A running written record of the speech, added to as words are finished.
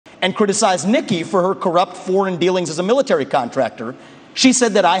and criticized Nikki for her corrupt foreign dealings as a military contractor, she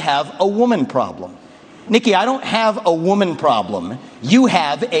said that I have a woman problem. Nikki, I don't have a woman problem. You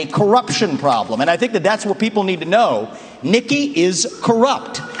have a corruption problem. And I think that that's what people need to know. Nikki is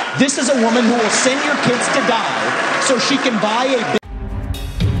corrupt. This is a woman who will send your kids to die so she can buy a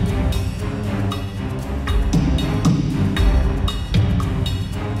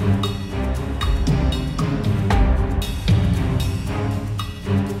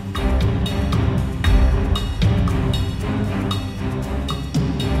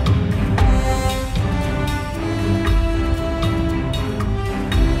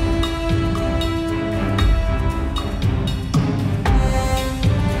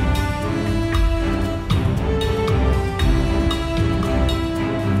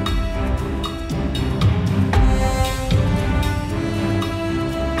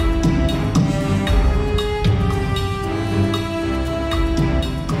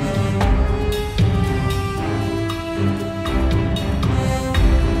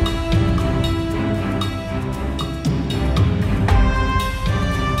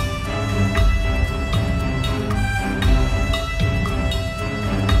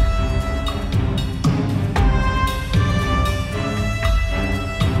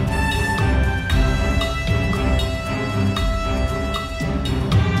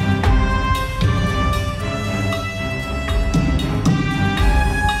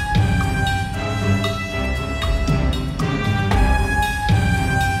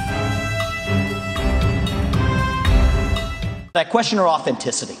I question her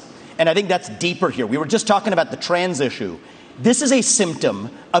authenticity, and I think that's deeper here. We were just talking about the trans issue. This is a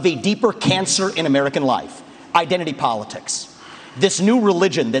symptom of a deeper cancer in American life, identity politics. This new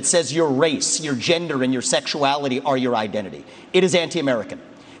religion that says your race, your gender, and your sexuality are your identity. It is anti-American.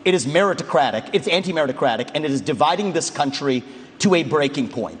 It is meritocratic. It's anti-meritocratic, and it is dividing this country to a breaking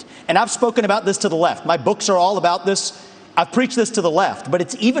point. And I've spoken about this to the left. My books are all about this. I've preached this to the left, but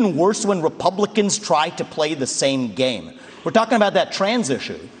it's even worse when Republicans try to play the same game. We're talking about that trans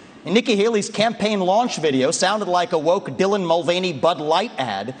issue. And Nikki Haley's campaign launch video sounded like a woke Dylan Mulvaney Bud Light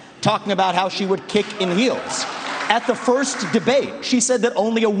ad talking about how she would kick in heels. At the first debate, she said that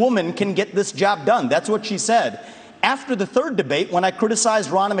only a woman can get this job done. That's what she said. After the third debate, when I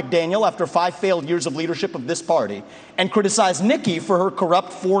criticized Ronna McDaniel after 5 failed years of leadership of this party and criticized Nikki for her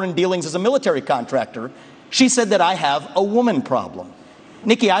corrupt foreign dealings as a military contractor, she said that I have a woman problem.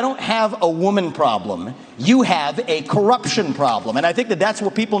 Nikki, I don't have a woman problem. You have a corruption problem. And I think that that's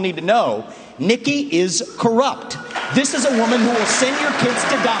what people need to know. Nikki is corrupt. This is a woman who will send your kids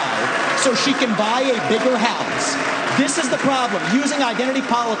to die so she can buy a bigger house. This is the problem. Using identity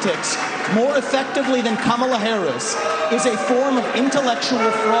politics more effectively than Kamala Harris is a form of intellectual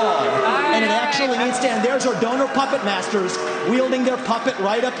fraud. And it actually needs to end. There's our donor puppet masters wielding their puppet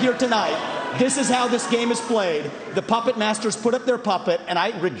right up here tonight. This is how this game is played. The puppet masters put up their puppet, and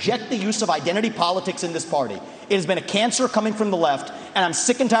I reject the use of identity politics in this party. It has been a cancer coming from the left, and I'm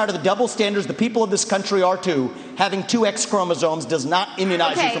sick and tired of the double standards. The people of this country are too. Having 2 X chromosomes does not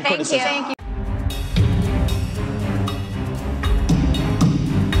immunize you from criticism. Thank you.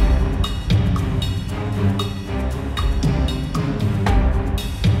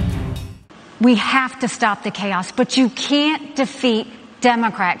 We have to stop the chaos, but you can't defeat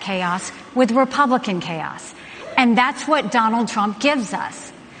Democrat chaos with Republican chaos. And that's what Donald Trump gives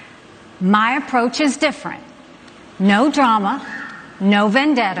us. My approach is different. No drama, no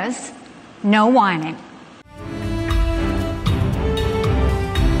vendettas, no whining.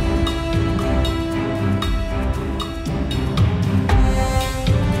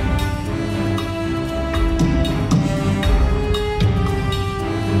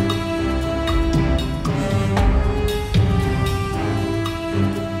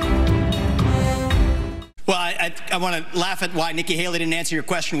 Well, I want to laugh at why Nikki Haley didn't answer your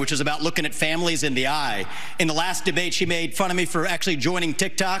question, which is about looking at families in the eye. In the last debate, she made fun of me for actually joining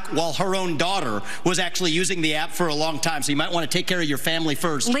TikTok while her own daughter was actually using the app for a long time. So you might want to take care of your family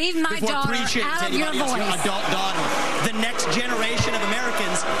first. Leave my daughter out of your voice. Your adult daughter. The next generation of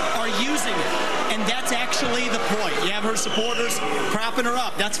Americans are using it. And that's actually the point. You have her supporters propping her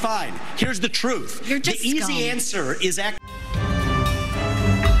up. That's fine. Here's the truth. You're just the easy answer is actually